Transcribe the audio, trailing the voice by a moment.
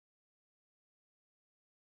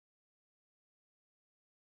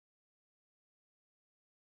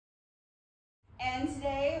And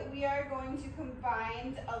today we are going to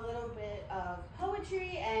combine a little bit of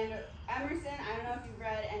poetry and Emerson. I don't know if you've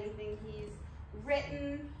read anything he's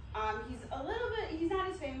written. He's not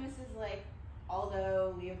as famous as like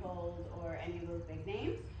Aldo, Leopold, or any of those big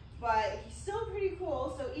names, but he's still pretty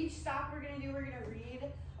cool. So each stop we're gonna read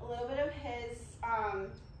a little bit of his,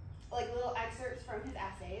 like little excerpts from his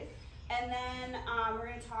essays. And then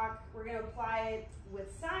we're gonna apply it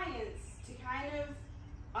with science to kind of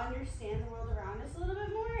understand the world around us a little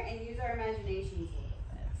bit more and use our imaginations a little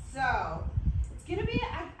bit. So it's gonna be,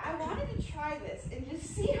 I wanted to try this and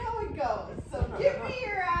just see how it goes. So give me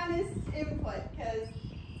your honest input, because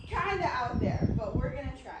it's kinda out there, but we're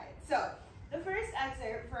gonna try it. So the first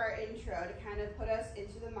excerpt for our intro to kind of put us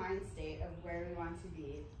into the mind state of where we want to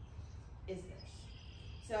be is this.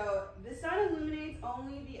 So the sun illuminates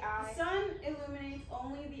only the eye. The sun illuminates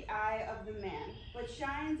only the eye of the man, but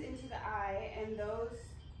shines into the eye and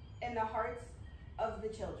the hearts of the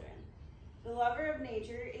children. The lover of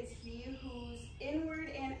nature is he whose inward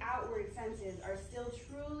and outward senses are still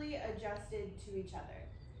truly adjusted to each other,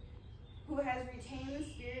 who has retained the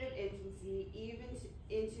spirit of infancy even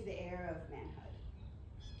into the era of manhood.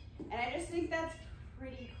 And I just think that's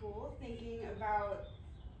pretty cool, thinking about,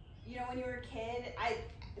 you know, when you were a kid,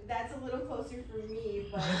 that's a little closer for me,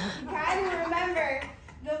 but you kind of remember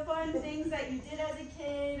the fun things that you did as a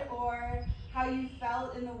kid or how you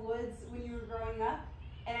felt in the woods when you were growing up.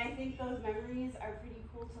 And I think those memories are pretty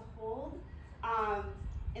cool to hold.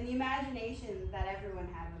 And the imagination that everyone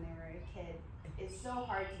had when they were a kid is so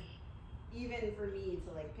hard to, even for me,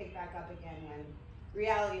 to like pick back up again when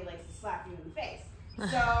reality likes to slap you in the face.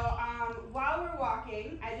 So while we're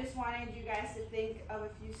walking, I just wanted you guys to think of a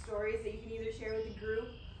few stories that you can either share with the group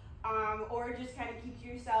or just kind of keep to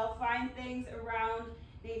yourself. Find things around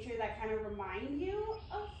nature that kind of remind you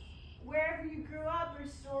of wherever you grew up, or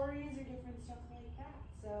stories or different stuff like that.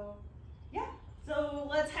 So yeah, so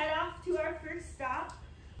let's head off to our first stop.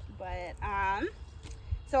 But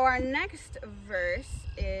so our next verse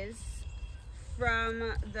is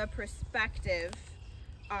from the Perspective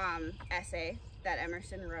essay that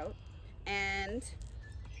Emerson wrote, and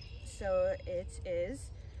so it is: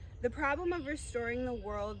 the problem of restoring the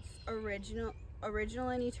world's original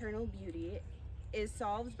and eternal beauty is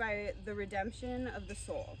solved by the redemption of the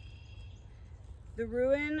soul. The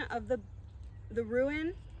ruin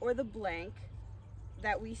or the blank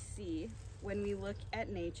that we see when we look at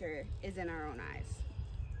nature is in our own eyes.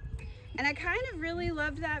 And I kind of really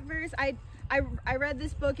loved that verse. I read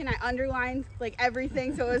this book and I underlined like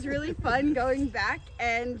everything, so it was really fun going back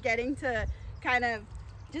and getting to kind of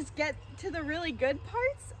just get to the really good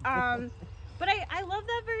parts. But I love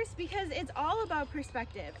that verse because it's all about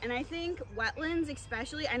perspective. And I think wetlands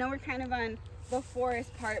especially, I know we're kind of on the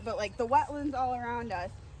forest part, but like the wetlands all around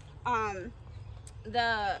us,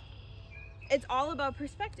 it's all about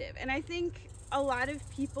perspective. And I think a lot of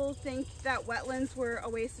people think that wetlands were a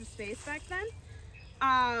waste of space back then.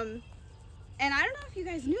 And I don't know if you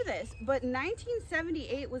guys knew this, but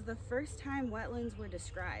 1978 was the first time wetlands were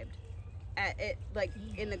described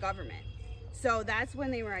in the government. So that's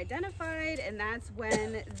when they were identified, and that's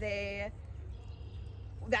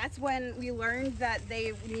when we learned that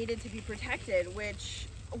they needed to be protected, which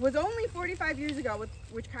was only 45 years ago,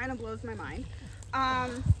 which kind of blows my mind.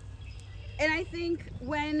 And I think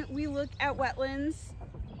when we look at wetlands,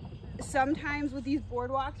 sometimes with these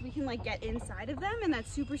boardwalks, we can like get inside of them, and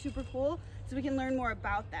that's super, super cool, so we can learn more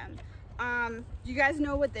about them. Do you guys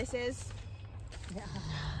know what this is?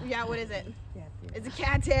 Yeah, what is it? It's a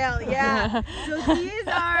cattail, yeah. So these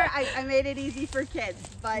are, I made it easy for kids,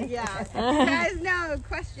 but yeah, you guys know,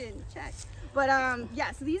 question, check. But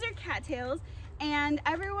yeah, so these are cattails, and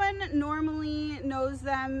everyone normally knows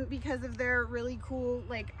them because of their really cool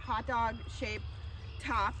like hot dog shaped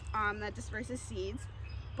top that disperses seeds.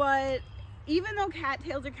 But even though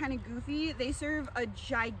cattails are kind of goofy, they serve a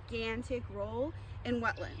gigantic role in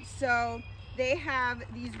wetlands. So they have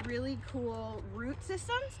these really cool root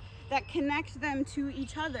systems that connect them to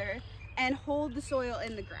each other and hold the soil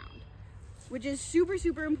in the ground, which is super,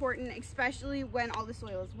 super important, especially when all the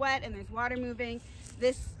soil is wet and there's water moving.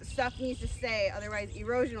 This stuff needs to stay, otherwise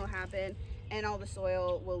erosion will happen and all the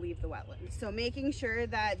soil will leave the wetlands. So making sure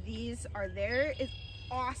that these are there is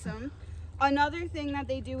awesome. Another thing that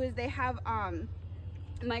they do is they have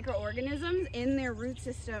microorganisms in their root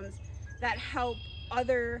systems that help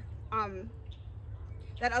other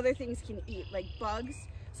things can eat, like bugs.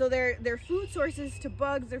 So they're food sources to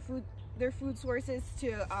bugs, they're food sources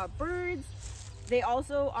to birds. They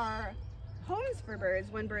also are homes for birds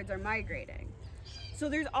when birds are migrating. So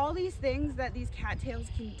there's all these things that these cattails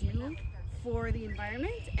can do for the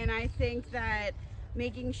environment, and I think that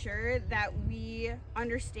making sure that we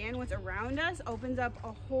understand what's around us opens up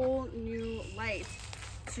a whole new light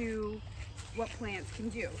to what plants can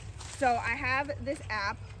do. So I have this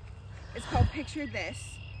app, it's called Picture This,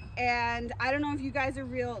 and I don't know if you guys are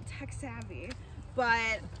real tech savvy,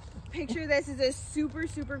 but Picture This is a super,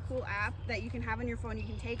 super cool app that you can have on your phone. You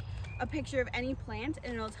can take a picture of any plant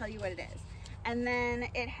and it'll tell you what it is. And then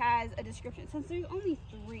it has a description. Since there's only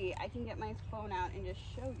 3, I can get my phone out and just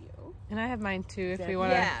show you. And I have mine too, if we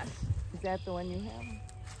want to. Yeah. Is that the one you have?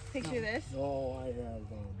 Picture this. No, I have,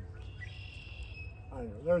 I don't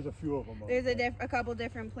know, there's a few of them. There's a couple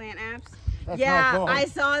different plant apps. That's Yeah, not I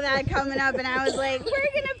saw that coming up and I was like, we're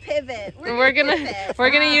gonna pivot. We're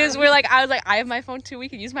gonna use. I have my phone too. We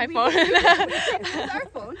can use my phone. It's our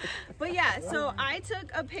phone. But yeah, so I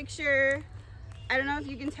took a picture. I don't know if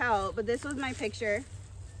you can tell, but this was my picture.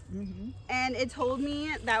 And it told me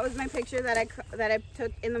that was my picture that I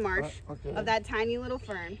took in the marsh of that tiny little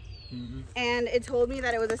fern. And it told me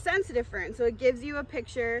that it was a sensitive fern. So it gives you a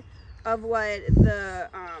picture of what the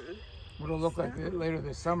What'll look like later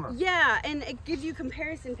this summer. yeah, and it gives you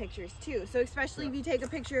comparison pictures too. So especially if you take a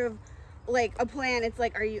picture of like a plant, it's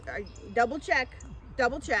like, are you double check,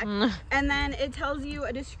 and then it tells you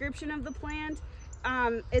a description of the plant.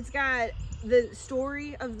 It's got the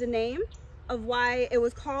story of the name of why it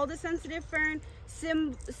was called a sensitive fern.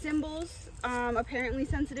 Symbols. Apparently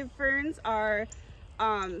sensitive ferns are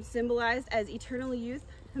symbolized as eternal youth,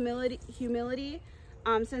 humility,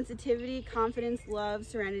 sensitivity, confidence, love,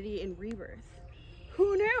 serenity, and rebirth.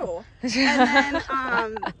 Who knew? And then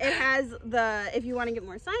it has if you want to get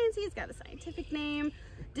more sciencey, it's got a scientific name,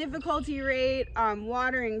 difficulty rate,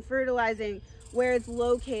 watering, fertilizing, where it's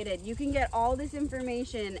located. You can get all this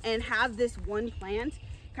information and have this one plant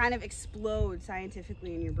kind of explode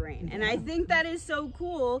scientifically in your brain. And I think that is so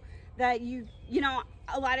cool that you know,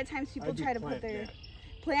 a lot of times people try to put their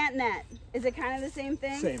plant net. Is it kind of the same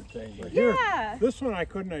thing? Same thing. But Yeah. here, this one I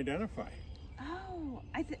couldn't identify.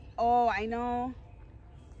 Oh, I know.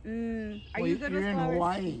 Are you good with You're in flowers?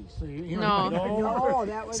 Hawaii, so you No. Oh,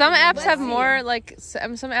 that was Some apps have more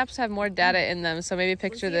some apps have more data in them. So maybe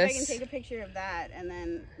picture Let's see this. if I can take a picture of that, and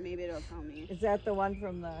then maybe it'll tell me. Is that the one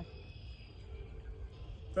from the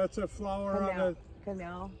That's a flower on a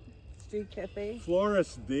Canal Street Cafe?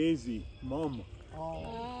 Florist Daisy, Mum.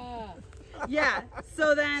 Oh. Yeah.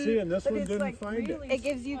 So then See, and this But one it's didn't like find really it. it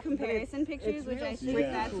gives you comparison pictures, which I think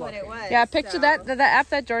Yeah. that's what it was. Yeah, picture so. that the app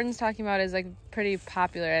that Jordan's talking about is like pretty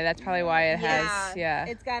popular. That's probably why it has. Yeah.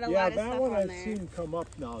 It's got a Yeah, lot of that stuff one on I've there. seen come up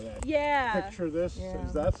now. That Yeah. picture this Yeah.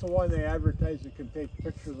 is that's the one they advertise. You can take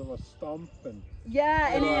pictures of a stump and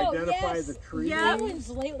Yeah, and it'll it, identify the tree. Yeah. That one's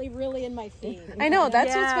lately really in my feed. I know,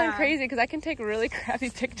 that's what's been Yeah. crazy because I can take really crappy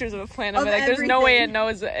pictures of a plant. I'm Of like, there's no way it everything.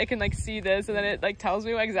 knows that it can like see this, and then it like tells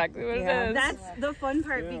me exactly what Yeah. it is. that's the fun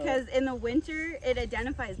part Yeah. because in the winter it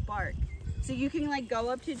identifies bark. So you can like go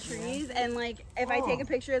up to trees and like if I take a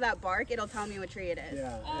picture of that bark, it'll tell me what tree it is.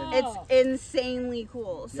 Yeah. Oh. It's insanely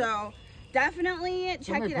cool. So definitely check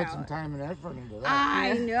Somebody it put some out. time and effort into that.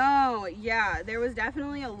 I know. Yeah, there was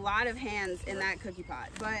definitely a lot of hands in that cookie pot.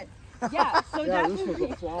 But yeah, so Yeah, this definitely.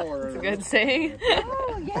 was a flower. That's a good saying.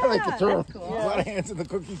 Oh yeah. I like to throw that's a cool. lot of hands in the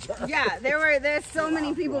cookie jar. Yeah, there's so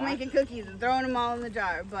many people making cookies and throwing them all in the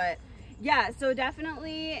jar. But yeah, so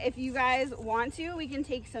definitely if you guys want to, we can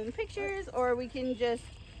take some pictures or we can just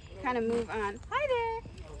kind of move on. Hi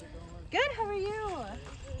there. Good, how are you?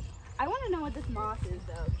 I want to know what this moss is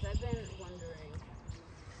though, because I've been wondering.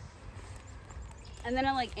 And then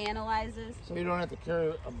it like analyzes So you don't have to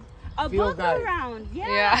carry a field book guide. around.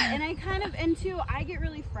 Yeah. And and two, I get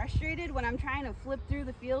really frustrated when I'm trying to flip through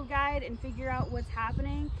the field guide and figure out what's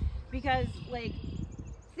happening because like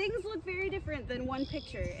things look very different than one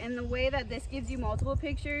picture. And the way that this gives you multiple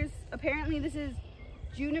pictures, apparently this is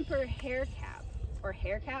juniper haircap or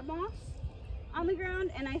haircap moss on the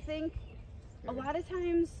ground. And I think a lot of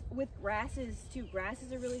times with grasses too,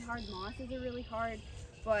 grasses are really hard, mosses are really hard,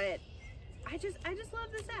 but I just love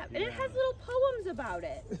this app. And it has little poems about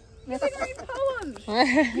it. You can read poems.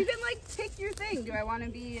 You can like pick your thing. Do I want to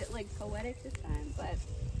be like poetic this time? But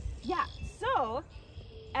yeah, so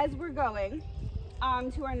as we're going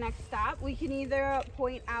to our next stop, we can either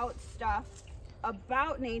point out stuff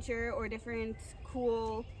about nature or different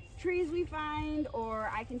cool trees we find,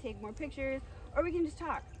 or I can take more pictures, or we can just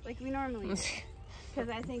talk like we normally do. Because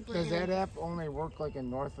I think we're Does that gonna... app only work like in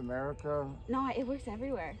North America? No, it works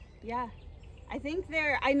everywhere. Yeah. I think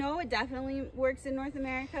I know it definitely works in North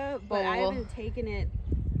America, but I haven't taken it.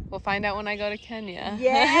 We'll find out when I go to Kenya.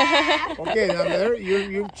 Yeah. Okay, now there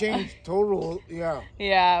you've changed total. Yeah.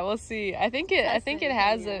 Yeah, we'll see. I think it has Testing a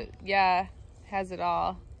Kenya. yeah. has it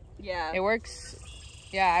all. Yeah. It works.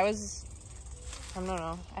 Yeah, I don't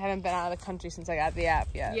know. I haven't been out of the country since I got the app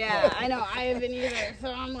yet. Yeah, I know. I haven't either.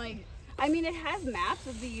 So I'm like, I mean, it has maps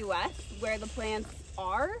of the U.S. where the plants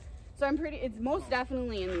are. So it's most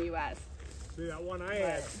definitely in the U.S. See, that one I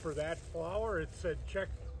had for that flower, it said check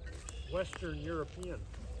Western European.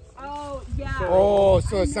 Oh, yeah. Oh,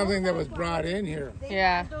 so it's something that was brought in here. They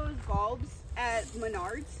Yeah. had those bulbs at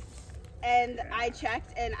Menards. And I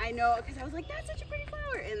checked, and I know, because I was like, that's such a pretty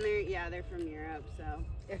flower. And they're from Europe, so.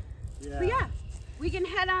 Yeah. But yeah, we can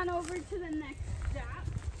head on over to the next stop.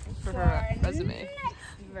 For So her our resume.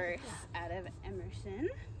 next verse out of Emerson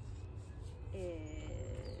is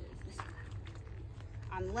this one,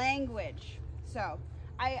 on language. So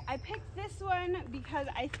I picked this one because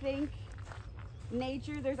I think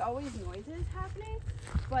nature, there's always noises happening,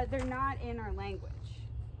 but they're not in our language.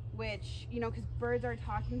 Which, because birds are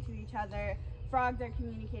talking to each other, frogs are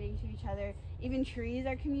communicating to each other, even trees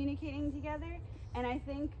are communicating together. And I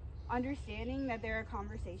think understanding that there are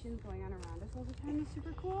conversations going on around us all the time is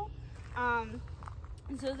super cool. And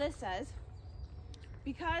so this says,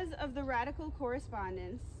 because of the radical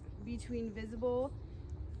correspondence between visible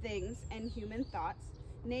things and human thoughts,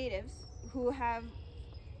 natives who have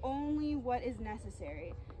only what is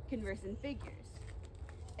necessary converse in figures.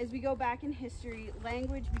 As we go back in history,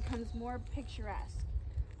 language becomes more picturesque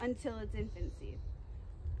until its infancy.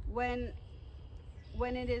 When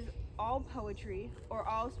it is all poetry or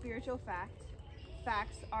all spiritual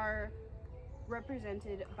facts are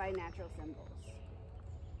represented by natural symbols.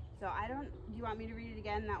 So do you want me to read it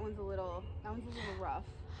again? That one's a little rough.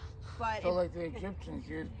 But So like the Egyptians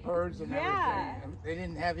used birds and Yeah. everything. They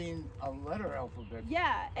didn't have even a letter alphabet.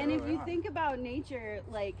 yeah, and if early you on. think about nature,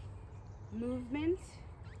 like movement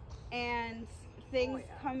and things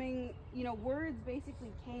coming, words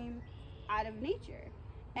basically came out of nature.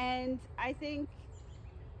 And I think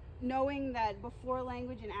knowing that before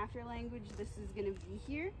language and after language this is going to be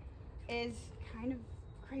here is kind of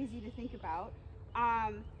crazy to think about.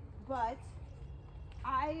 But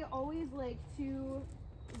I always like to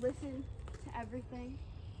listen to everything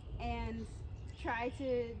and try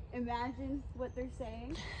to imagine what they're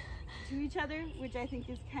saying to each other, which I think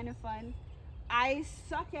is kind of fun. I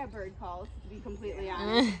suck at bird calls, to be completely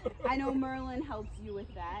honest. I know Merlin helps you with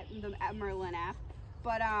that, the Merlin app.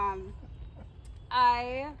 But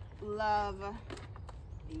I love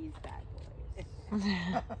these bad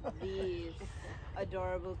boys. These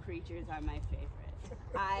adorable creatures are my favorite.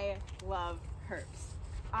 I love herps.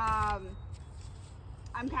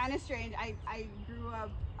 I'm kind of strange. I grew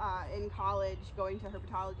up in college going to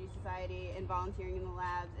Herpetology Society and volunteering in the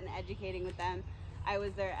labs and educating with them. I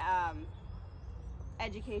was their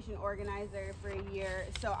education organizer for a year.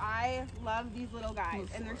 So I love these little guys,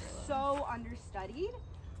 and they're so understudied,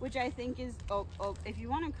 which I think is, if you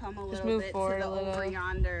want to come a little move bit to forward the a little. over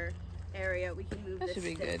yonder area, we can move That this should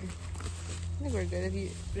be stick. good. I think we're good if you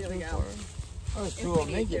There just we move go. forward. Oh, it's If too we old.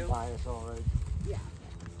 They need get to. by us all right. Yeah.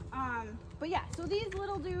 But yeah, so these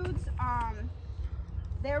little dudes,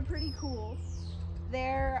 they're pretty cool.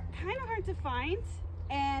 They're kind of hard to find,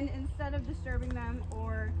 and instead of disturbing them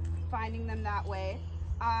or finding them that way,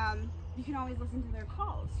 you can always listen to their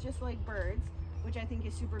calls, just like birds, which I think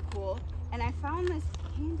is super cool. And I found this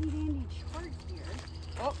handy dandy chart here,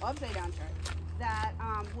 upside down chart, that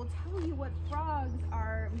will tell you what frogs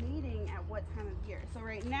are mating at what time of year. So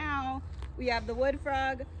right now, we have the wood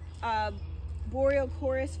frog, boreal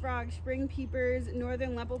chorus frog, spring peepers,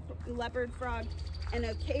 northern leopard frog, and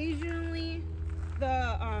occasionally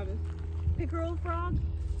the pickerel frog.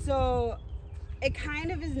 So it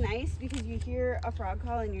kind of is nice because you hear a frog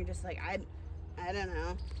call and you're just like, I don't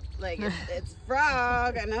know, like it's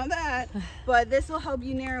frog, I know that, but this will help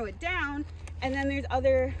you narrow it down. And then there's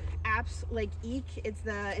other apps like EEK, it's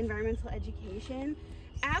the environmental education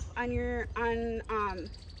app on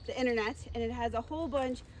the internet, and it has a whole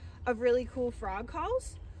bunch of really cool frog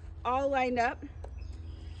calls all lined up.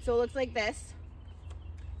 So it looks like this,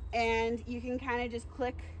 and you can kind of just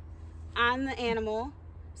click on the animal.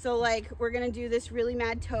 So like we're gonna do this really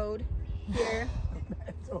mad toad here,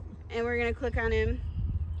 and we're gonna click on him,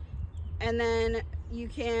 and then you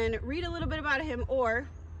can read a little bit about him or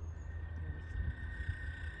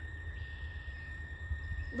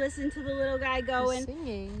listen to the little guy going,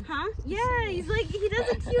 Singing. huh? Yeah, he does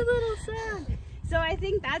a cute little sound. So I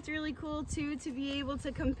think that's really cool too, to be able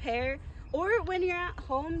to compare, or when you're at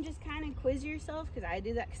home, just kind of quiz yourself, because I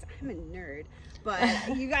do that because I'm a nerd.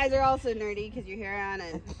 But you guys are also nerdy because you're here on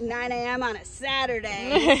a 9 a.m. on a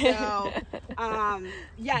Saturday. So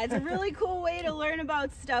yeah, it's a really cool way to learn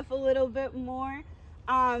about stuff a little bit more.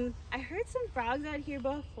 I heard some frogs out here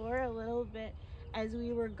before a little bit as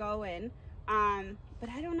we were going. But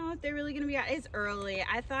I don't know if they're really gonna be out. It's early.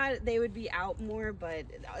 I thought they would be out more, but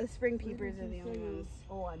the spring peepers are the only ones.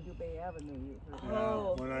 Oh, on Dubay Avenue.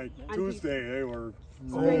 Oh. When On Tuesday they were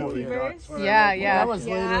Spring really peepers? nuts. Yeah, yeah. That was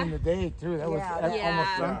Yeah. later in the day too. That was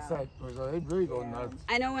Yeah. almost sunset. So they really go nuts.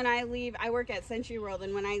 I know when I leave, I work at Century World,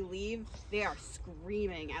 and when I leave, they are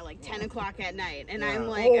screaming at like 10 o'clock at night. And I'm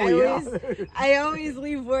like, Oh, I always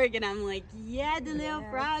leave work, and I'm like, yeah, the little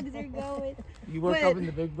frogs are going. You work But- up in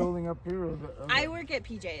the big building up here? Or I work at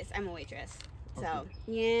PJ's. I'm a waitress. So,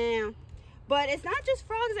 yeah. But it's not just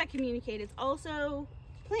frogs that communicate, it's also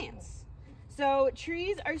plants. So,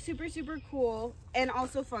 trees are super, super cool, and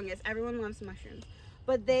also fungus. Everyone loves mushrooms.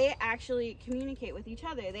 But they actually communicate with each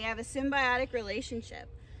other. They have a symbiotic relationship.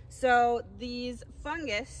 So, these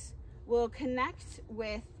fungus will connect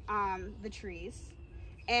with the trees,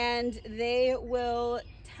 and they will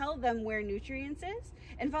tell them where nutrients is.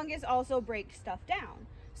 And fungus also breaks stuff down.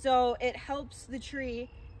 So it helps the tree,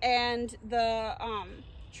 and the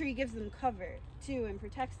tree gives them cover too and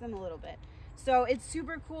protects them a little bit. So it's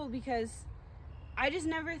super cool because I just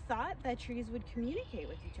never thought that trees would communicate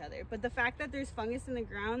with each other. But the fact that there's fungus in the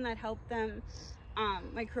ground that help them,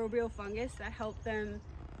 microbial fungus that help them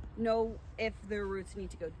know if their roots need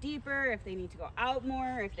to go deeper, if they need to go out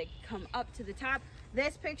more, if they come up to the top.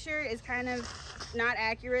 This picture is kind of not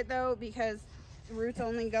accurate though, because roots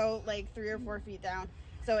only go like 3 or 4 feet down.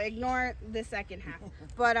 So ignore the second half.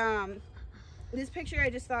 But this picture I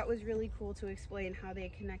just thought was really cool to explain how they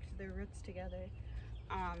connect their roots together.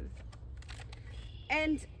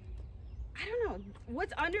 And I don't know,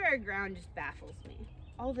 what's under our ground just baffles me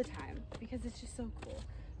all the time because it's just so cool.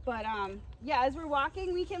 But yeah, as we're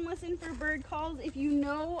walking, we can listen for bird calls. If you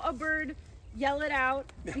know a bird, yell it out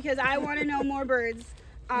because I want to know more birds.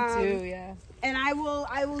 Me too, yeah. And I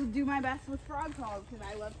will do my best with frog calls because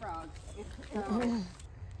I love frogs.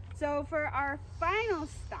 So for our final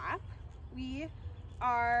stop, we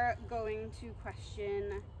are going to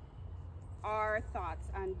question our thoughts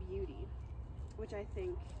on beauty, which I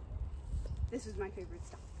think this is my favorite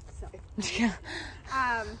stop. So,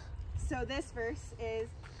 so this verse is,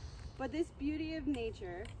 "But this beauty of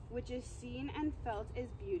nature, which is seen and felt as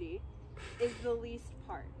beauty, is the least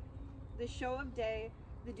part. The show of day,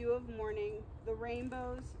 the dew of morning, the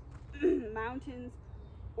rainbows, mountains,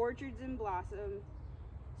 orchards in blossom,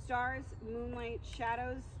 stars, moonlight,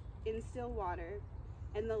 shadows in still water,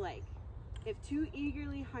 and the like, if too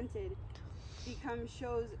eagerly hunted, become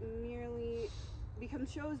shows merely,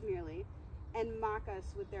 and mock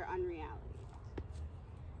us with their unreality."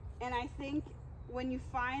 And I think when you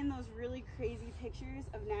find those really crazy pictures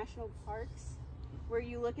of national parks, where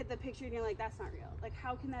you look at the picture and you're like, that's not real. Like,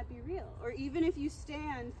 how can that be real? Or even if you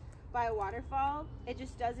stand by a waterfall, it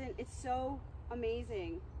just doesn't, it's so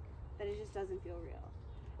amazing that it just doesn't feel real.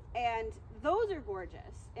 And those are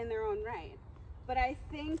gorgeous in their own right. But I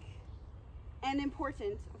think, and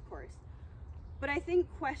important, of course, but I think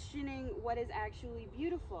questioning what is actually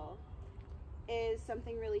beautiful is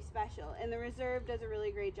something really special. And the reserve does a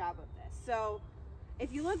really great job of this. So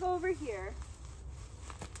if you look over here,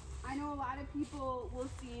 I know a lot of people will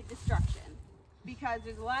see destruction because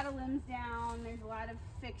there's a lot of limbs down, there's a lot of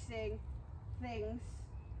fixing things,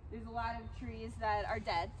 there's a lot of trees that are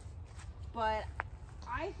dead. But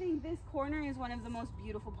I think this corner is one of the most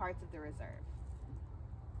beautiful parts of the reserve.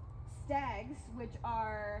 Stags, which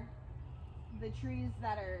are the trees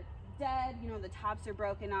that are dead, you know, the tops are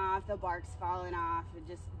broken off, the bark's fallen off, it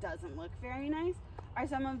just doesn't look very nice, are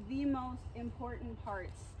some of the most important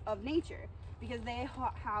parts of nature because they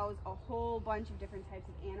house a whole bunch of different types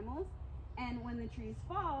of animals. And when the trees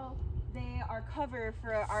fall, they are cover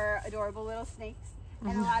for our adorable little snakes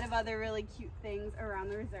and a lot of other really cute things around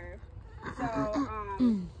the reserve.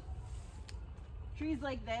 So trees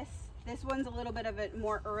like this one's a little bit of a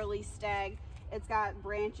more early stag. It's got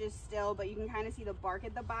branches still, but you can kind of see the bark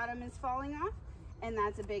at the bottom is falling off. And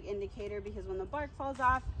that's a big indicator because when the bark falls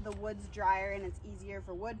off, the wood's drier and it's easier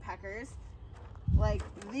for woodpeckers, like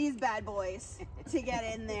these bad boys, to get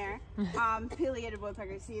in there. Pileated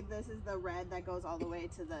woodpeckers. See, this is the red that goes all the way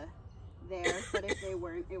to the there. But if they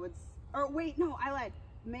weren't, it would. Or wait, no, I lied.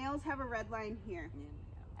 Males have a red line here,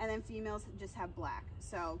 and then females just have black.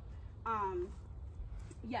 So,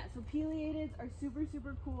 yeah. So pileateds are super,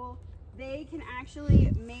 super cool. They can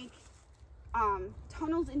actually make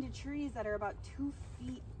tunnels into trees that are about 2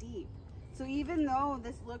 feet deep. So even though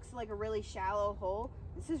this looks like a really shallow hole,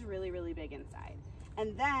 this is really, really big inside.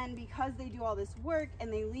 And then because they do all this work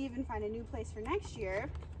and they leave and find a new place for next year,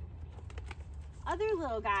 other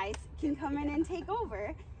little guys can come in and take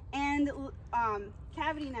over And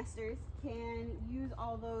cavity nesters can use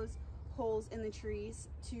all those holes in the trees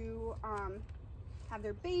to have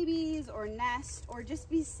their babies or nest or just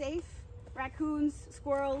be safe. Raccoons,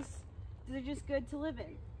 squirrels, they're just good to live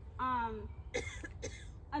in.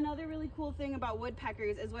 Another really cool thing about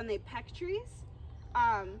woodpeckers is when they peck trees,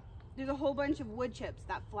 there's a whole bunch of wood chips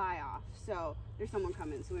that fly off. So there's someone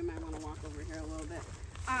coming, so we might want to walk over here a little bit.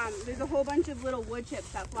 There's a whole bunch of little wood chips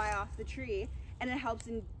that fly off the tree, and it helps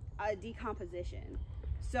in decomposition.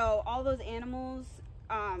 So all those animals,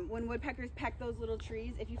 when woodpeckers peck those little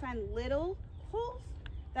trees, if you find little holes,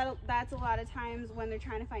 that's a lot of times when they're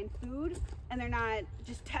trying to find food and they're not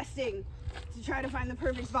just testing to try to find the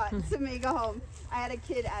perfect spot to make a home. I had a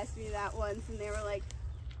kid ask me that once, and they were like,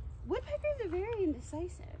 woodpeckers are very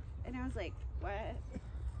indecisive. And I was like, what?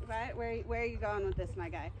 Where are you going with this, my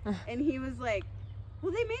guy? And he was like,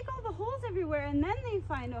 well, they make all the holes everywhere, and then they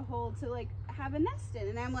find a hole to like have a nest in.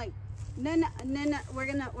 And I'm like, no, we're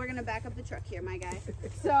gonna back up the truck here, my guy.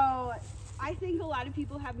 So I think a lot of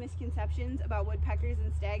people have misconceptions about woodpeckers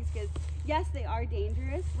and stags because yes, they are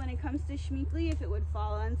dangerous when it comes to Schmeekly if it would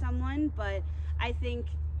fall on someone, but I think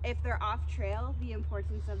if they're off trail, the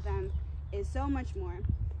importance of them is so much more.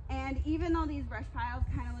 And even though these brush piles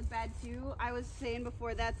kind of look bad too, I was saying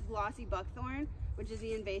before, that's glossy buckthorn, which is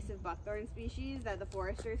the invasive buckthorn species that the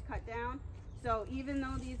foresters cut down. So even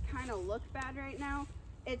though these kind of look bad right now,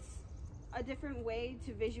 it's a different way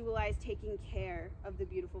to visualize taking care of the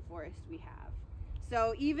beautiful forest we have.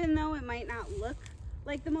 So even though it might not look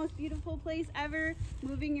like the most beautiful place ever,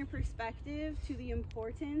 moving your perspective to the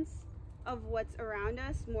importance of what's around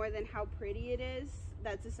us more than how pretty it is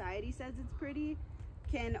that society says it's pretty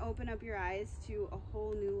can open up your eyes to a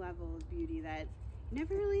whole new level of beauty that you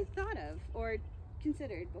never really thought of or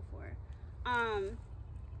considered before.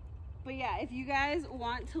 But yeah, if you guys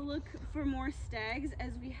want to look for more stags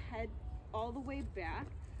as we head all the way back,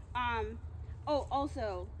 oh,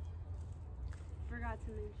 also forgot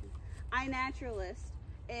to mention, iNaturalist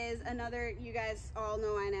is another, you guys all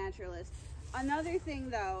know iNaturalist. Another thing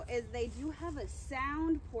though is they do have a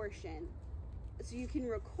sound portion, so you can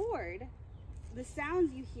record the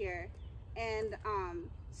sounds you hear and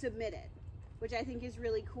submit it, which I think is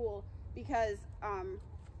really cool because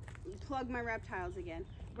plug my reptiles again.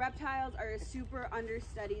 Reptiles are a super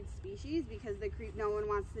understudied species because no one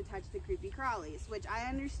wants to touch the creepy crawlies, which I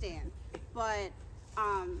understand, but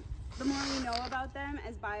the more we know about them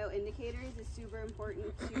as bioindicators is super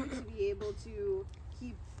important too, to be able to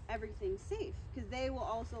keep everything safe, because they will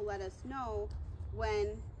also let us know when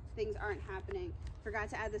things aren't happening. Forgot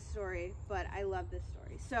to add this story, but I love this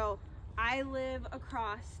story. So I live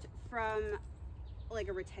across from like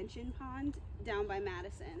a retention pond down by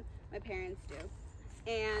Madison. My parents do.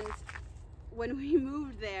 And when we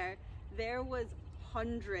moved there, there was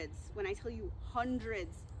hundreds, when I tell you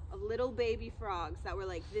hundreds of little baby frogs that were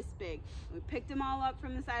like this big. We picked them all up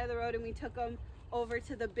from the side of the road and we took them over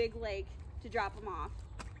to the big lake to drop them off.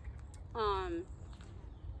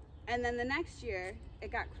 And then the next year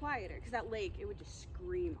it got quieter because that lake, it would just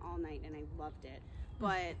scream all night and I loved it.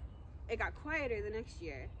 But it got quieter the next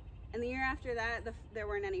year. And the year after that, there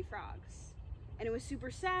weren't any frogs. And it was super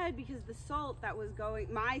sad because the salt that was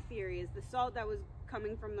going, my theory is the salt that was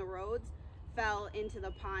coming from the roads fell into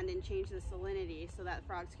the pond and changed the salinity so that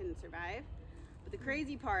frogs couldn't survive. But the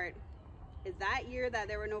crazy part is that year that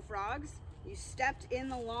there were no frogs, you stepped in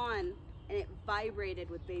the lawn and it vibrated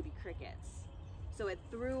with baby crickets. So it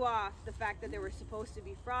threw off the fact that there were supposed to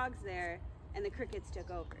be frogs there and the crickets took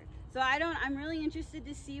over. So I'm really interested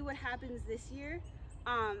to see what happens this year.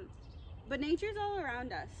 But nature's all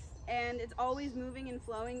around us and it's always moving and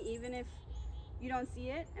flowing even if you don't see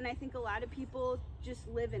it. And I think a lot of people just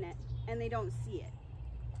live in it and they don't see it.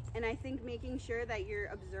 And I think making sure that you're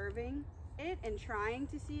observing it and trying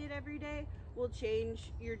to see it every day will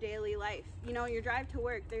change your daily life. You know, your drive to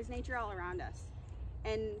work, there's nature all around us.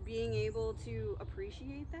 And being able to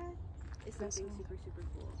appreciate that is something super, super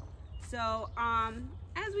cool. So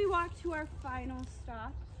as we walk to our final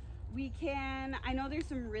stop, I know there's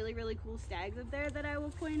some really, really cool stags up there that I will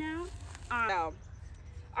point out.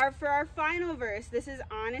 For our final verse, this is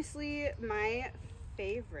honestly my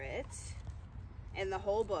favorite in the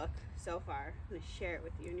whole book so far. I'm gonna share it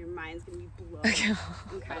with you and your mind's gonna be blown.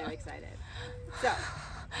 I'm kind of excited. So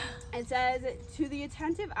it says, to the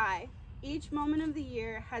attentive eye, each moment of the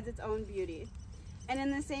year has its own beauty. And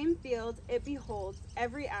in the same field, it beholds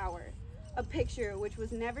every hour a picture which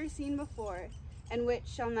was never seen before and which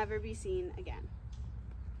shall never be seen again.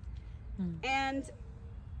 And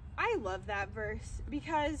I love that verse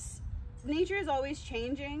because nature is always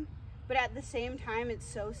changing, but at the same time, it's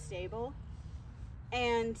so stable.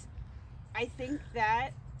 And I think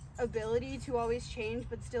that ability to always change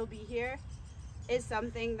but still be here is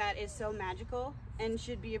something that is so magical and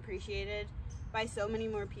should be appreciated by so many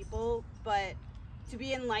more people. But to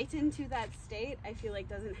be enlightened to that state, I feel like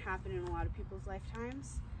doesn't happen in a lot of people's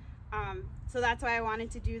lifetimes. So that's why I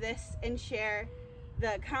wanted to do this and share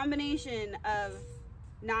the combination of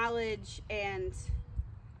knowledge and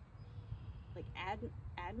like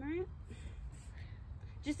admirate,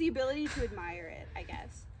 just the ability to admire it, I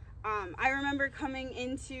guess. I remember coming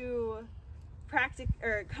into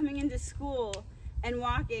school and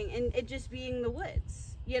walking and it just being the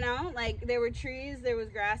woods, you know, like there were trees, there was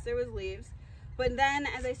grass, there was leaves. But then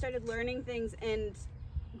as I started learning things and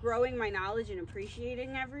growing my knowledge and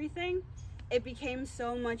appreciating everything, it became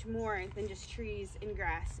so much more than just trees and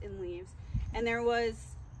grass and leaves. And there was,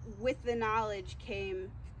 with the knowledge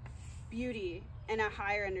came beauty and a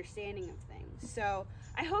higher understanding of things. So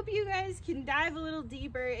I hope you guys can dive a little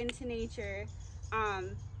deeper into nature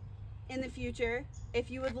in the future.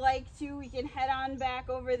 If you would like to, we can head on back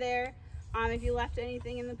over there if you left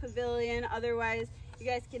anything in the pavilion. Otherwise, you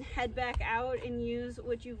guys can head back out and use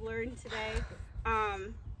what you've learned today.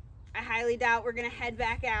 I highly doubt we're gonna head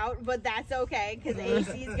back out, but that's okay because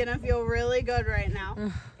AC is gonna feel really good right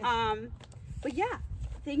now. But yeah,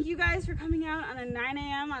 thank you guys for coming out on a 9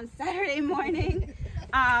 a.m. on Saturday morning.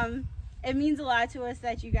 It means a lot to us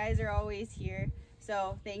that you guys are always here.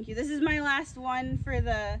 So thank you. This is my last one for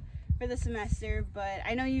the semester, but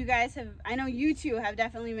I know you two have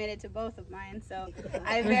definitely made it to both of mine. So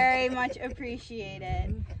I very much appreciate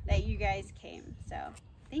it that you guys came. So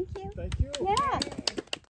thank you. Thank you. Yeah.